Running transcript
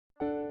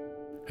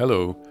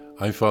Hello,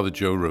 I'm Father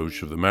Joe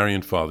Roche of the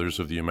Marian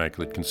Fathers of the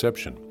Immaculate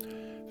Conception.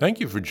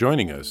 Thank you for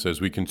joining us as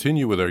we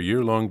continue with our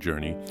year-long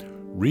journey,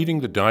 reading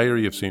the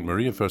diary of St.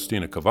 Maria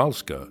Faustina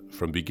Kowalska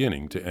from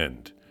beginning to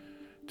end.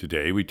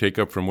 Today we take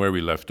up from where we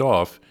left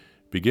off,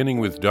 beginning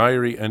with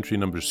diary entry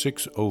number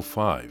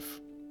 605.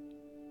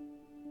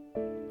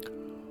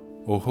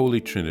 O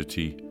Holy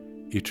Trinity,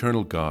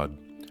 Eternal God,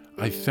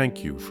 I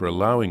thank you for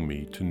allowing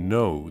me to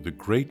know the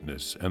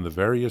greatness and the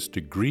various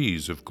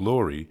degrees of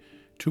glory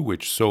to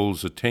which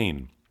souls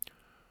attain.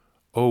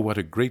 Oh, what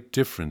a great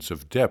difference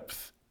of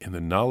depth in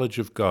the knowledge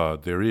of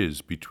God there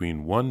is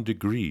between one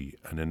degree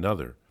and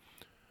another.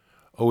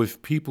 Oh,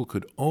 if people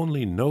could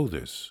only know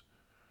this!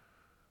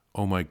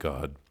 Oh, my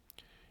God,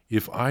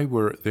 if I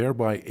were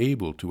thereby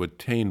able to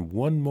attain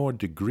one more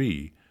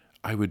degree,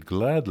 I would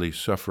gladly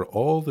suffer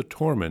all the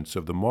torments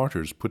of the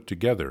martyrs put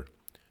together.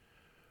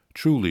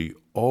 Truly,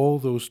 all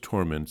those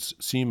torments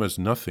seem as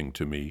nothing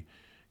to me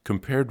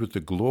compared with the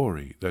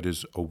glory that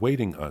is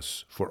awaiting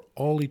us for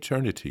all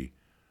eternity.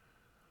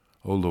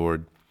 O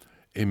Lord,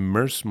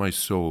 immerse my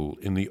soul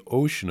in the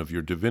ocean of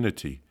your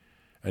divinity,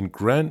 and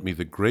grant me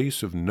the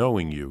grace of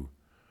knowing you.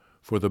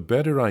 For the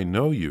better I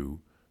know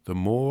you, the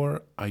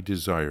more I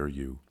desire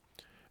you,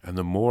 and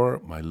the more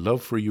my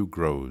love for you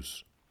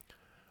grows.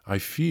 I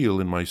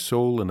feel in my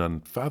soul an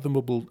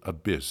unfathomable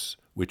abyss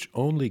which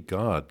only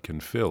God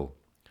can fill.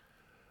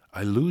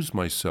 I lose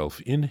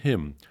myself in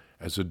him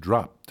as a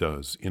drop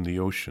does in the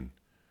ocean.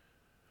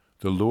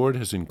 The Lord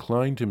has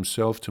inclined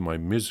himself to my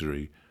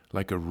misery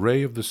like a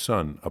ray of the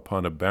sun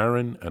upon a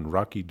barren and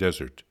rocky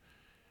desert.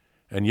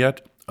 And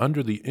yet,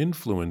 under the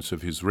influence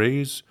of his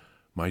rays,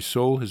 my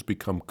soul has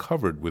become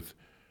covered with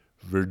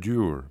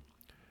verdure,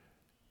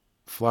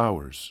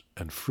 flowers,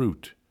 and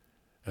fruit,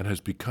 and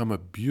has become a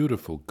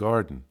beautiful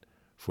garden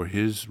for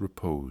his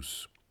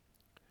repose.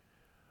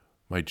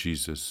 My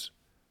Jesus,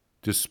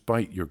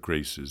 despite your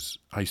graces,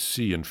 I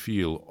see and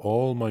feel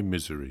all my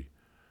misery.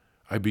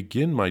 I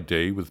begin my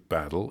day with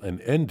battle and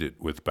end it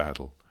with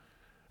battle.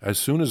 As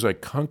soon as I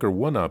conquer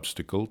one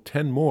obstacle,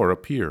 10 more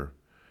appear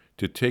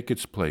to take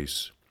its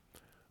place.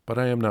 But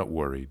I am not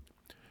worried,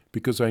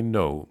 because I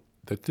know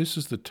that this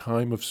is the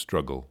time of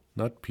struggle,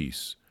 not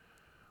peace.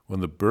 When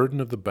the burden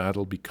of the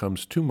battle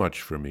becomes too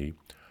much for me,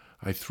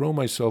 I throw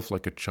myself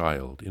like a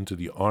child into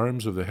the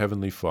arms of the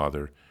Heavenly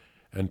Father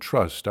and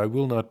trust I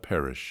will not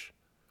perish.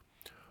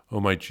 O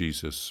my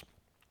Jesus,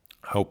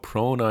 how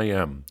prone I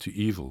am to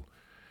evil,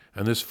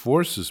 and this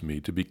forces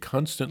me to be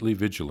constantly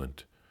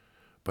vigilant.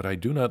 But I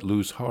do not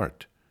lose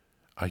heart.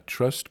 I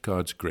trust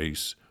God's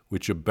grace,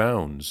 which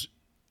abounds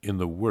in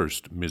the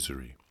worst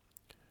misery.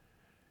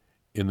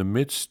 In the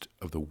midst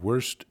of the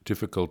worst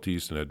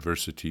difficulties and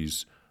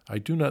adversities, I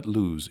do not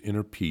lose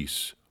inner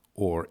peace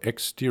or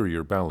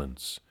exterior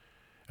balance,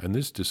 and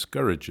this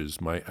discourages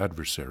my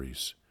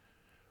adversaries.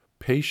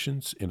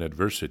 Patience in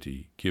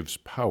adversity gives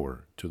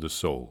power to the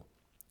soul.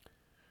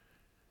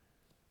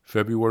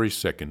 February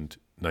 2nd,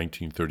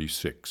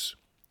 1936.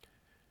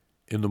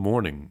 In the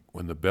morning,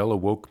 when the bell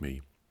awoke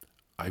me,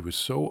 I was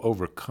so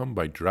overcome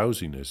by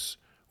drowsiness,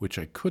 which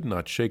I could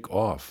not shake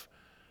off,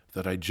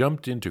 that I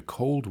jumped into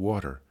cold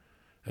water,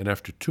 and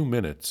after 2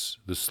 minutes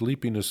the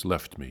sleepiness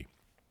left me.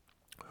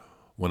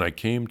 When I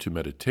came to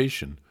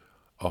meditation,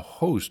 a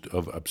host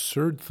of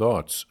absurd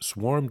thoughts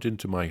swarmed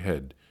into my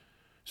head,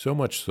 so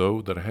much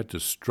so that I had to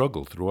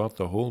struggle throughout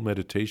the whole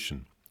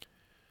meditation.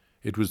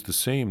 It was the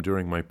same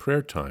during my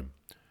prayer time,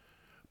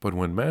 but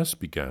when Mass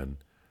began,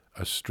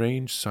 a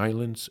strange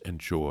silence and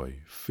joy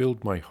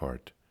filled my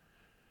heart.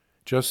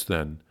 Just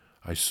then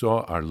I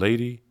saw Our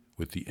Lady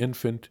with the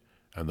infant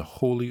and the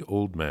holy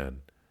old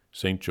man,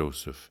 Saint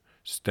Joseph,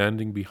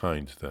 standing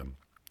behind them.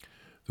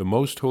 The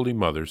Most Holy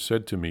Mother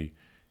said to me,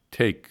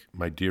 "Take,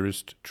 my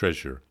dearest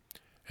treasure,"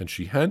 and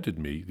she handed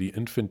me the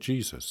infant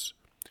Jesus.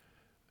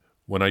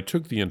 When I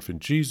took the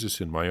infant Jesus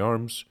in my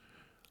arms,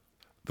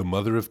 the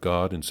Mother of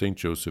God and Saint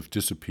Joseph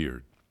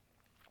disappeared.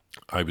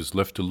 I was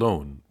left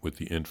alone with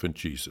the infant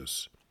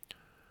Jesus.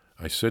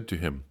 I said to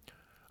him,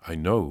 "I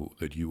know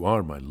that you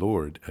are my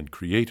Lord and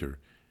Creator,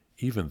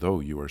 even though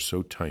you are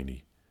so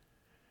tiny."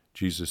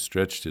 Jesus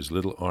stretched his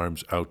little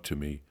arms out to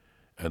me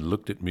and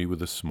looked at me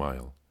with a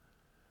smile.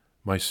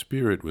 My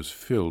spirit was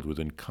filled with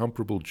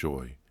incomparable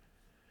joy.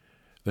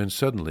 Then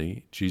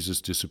suddenly Jesus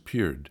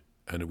disappeared,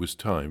 and it was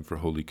time for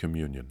Holy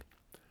Communion.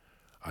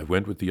 I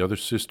went with the other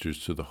sisters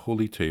to the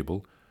holy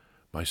table,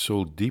 my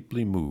soul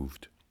deeply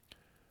moved.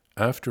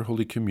 After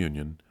Holy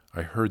Communion,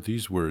 I heard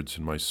these words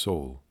in my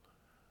soul: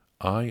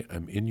 "I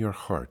am in your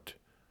heart,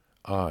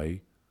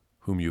 I,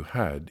 whom you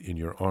had in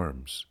your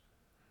arms."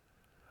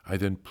 I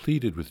then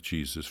pleaded with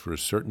Jesus for a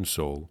certain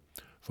soul,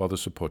 Father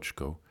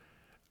Sopoćko,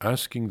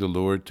 asking the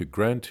Lord to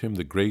grant him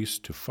the grace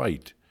to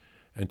fight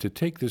and to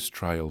take this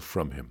trial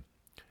from him.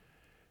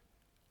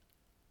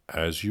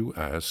 As you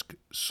ask,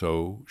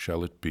 so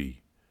shall it be,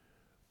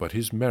 but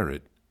his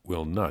merit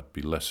will not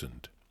be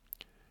lessened.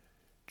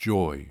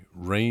 Joy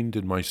reigned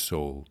in my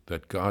soul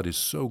that God is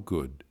so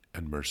good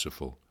and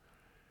merciful.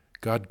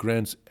 God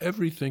grants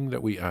everything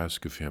that we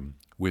ask of him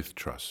with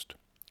trust.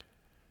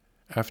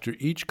 After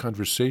each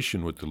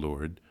conversation with the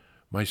Lord,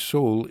 my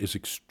soul is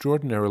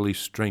extraordinarily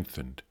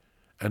strengthened,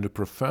 and a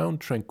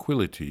profound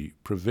tranquility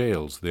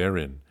prevails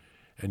therein,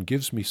 and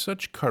gives me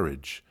such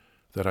courage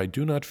that I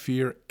do not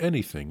fear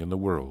anything in the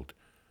world,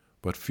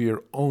 but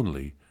fear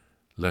only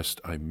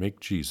lest I make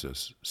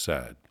Jesus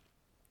sad.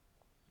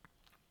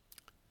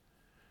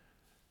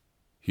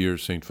 Here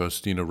St.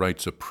 Faustina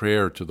writes a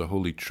prayer to the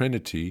Holy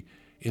Trinity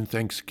in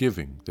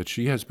thanksgiving that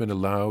she has been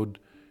allowed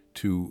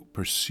to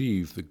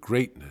perceive the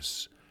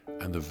greatness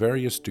and the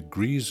various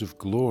degrees of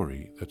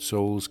glory that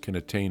souls can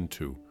attain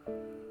to.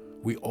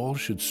 We all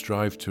should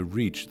strive to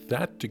reach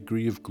that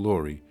degree of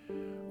glory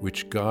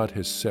which God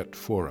has set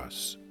for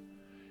us.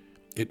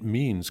 It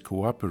means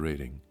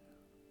cooperating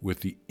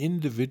with the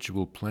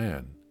individual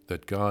plan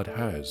that God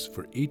has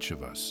for each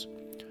of us.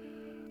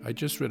 I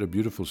just read a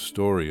beautiful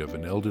story of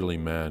an elderly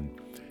man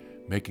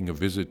making a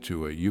visit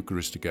to a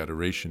Eucharistic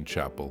Adoration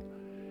chapel.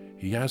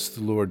 He asked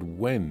the Lord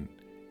when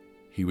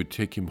he would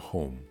take him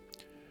home,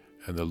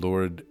 and the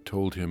Lord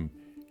told him,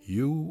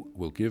 "You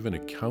will give an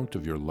account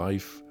of your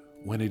life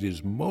when it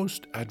is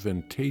most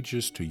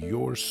advantageous to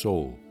your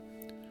soul."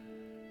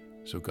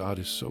 So God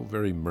is so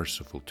very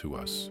merciful to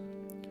us.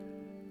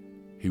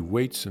 He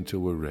waits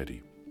until we're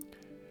ready.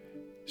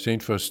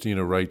 St.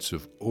 Faustina writes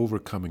of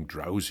overcoming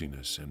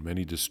drowsiness and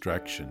many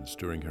distractions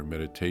during her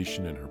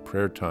meditation and her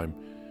prayer time,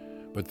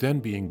 but then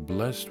being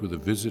blessed with a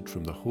visit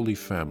from the Holy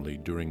Family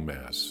during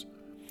Mass.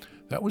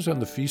 That was on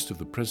the Feast of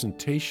the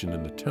Presentation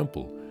in the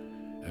Temple,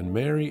 and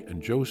Mary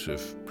and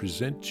Joseph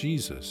present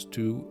Jesus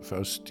to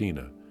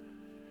Faustina,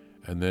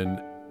 and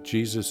then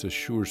Jesus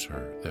assures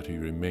her that he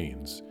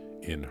remains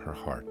in her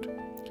heart.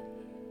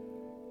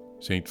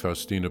 St.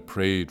 Faustina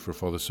prayed for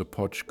Father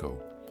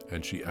Sopoćko,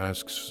 and she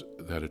asks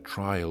that a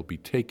trial be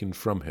taken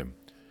from him,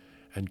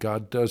 and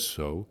God does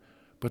so,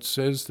 but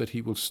says that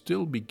he will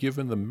still be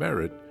given the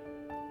merit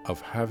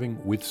of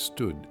having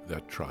withstood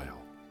that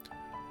trial.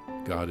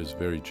 God is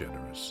very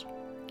generous.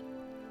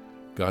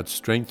 God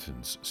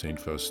strengthens St.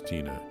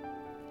 Faustina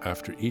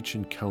after each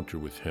encounter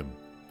with him,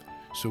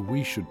 so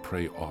we should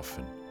pray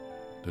often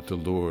that the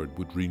Lord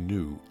would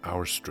renew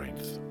our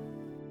strength.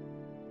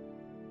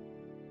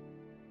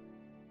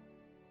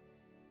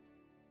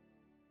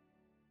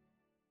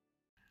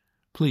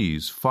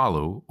 Please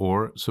follow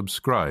or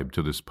subscribe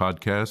to this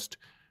podcast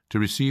to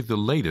receive the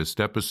latest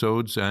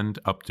episodes and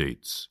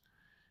updates.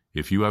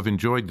 If you have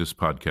enjoyed this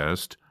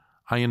podcast,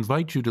 I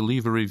invite you to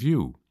leave a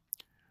review.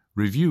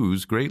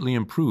 Reviews greatly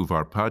improve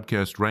our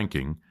podcast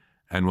ranking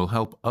and will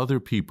help other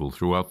people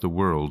throughout the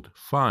world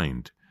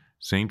find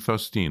St.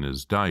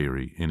 Faustina's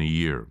Diary in a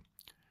Year.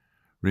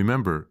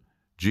 Remember,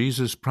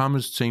 Jesus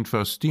promised St.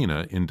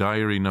 Faustina in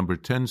Diary number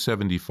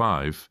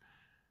 1075,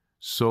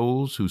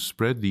 "Souls who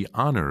spread the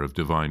honor of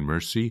divine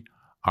mercy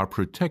are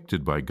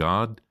protected by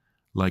God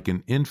like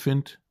an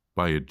infant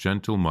by a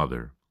gentle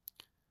mother."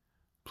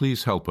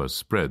 Please help us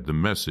spread the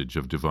message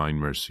of divine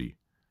mercy.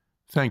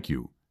 Thank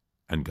you,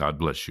 and God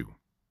bless you.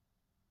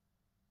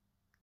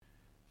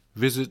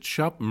 Visit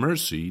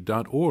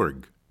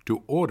shopmercy.org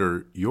to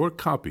order your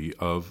copy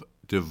of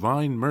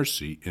Divine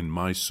Mercy in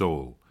My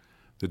Soul,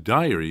 the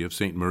Diary of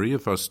St. Maria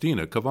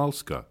Faustina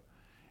Kowalska.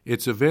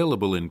 It's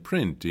available in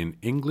print in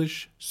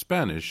English,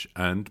 Spanish,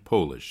 and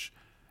Polish,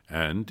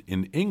 and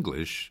in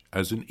English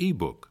as an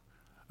e-book,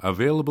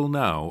 available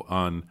now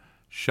on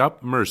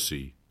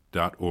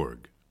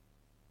shopmercy.org.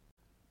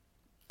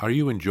 Are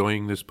you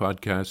enjoying this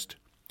podcast?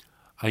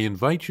 I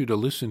invite you to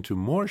listen to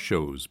more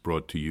shows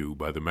brought to you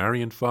by the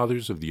Marian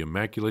Fathers of the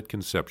Immaculate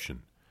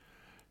Conception.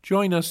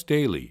 Join us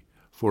daily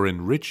for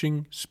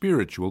enriching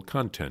spiritual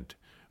content,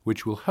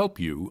 which will help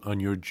you on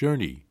your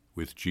journey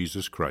with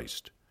Jesus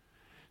Christ.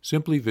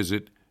 Simply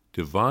visit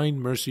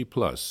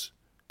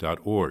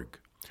DivineMercyPlus.org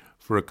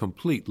for a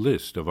complete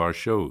list of our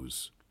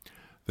shows.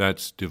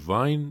 That's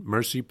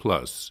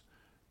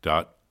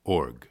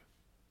DivineMercyPlus.org.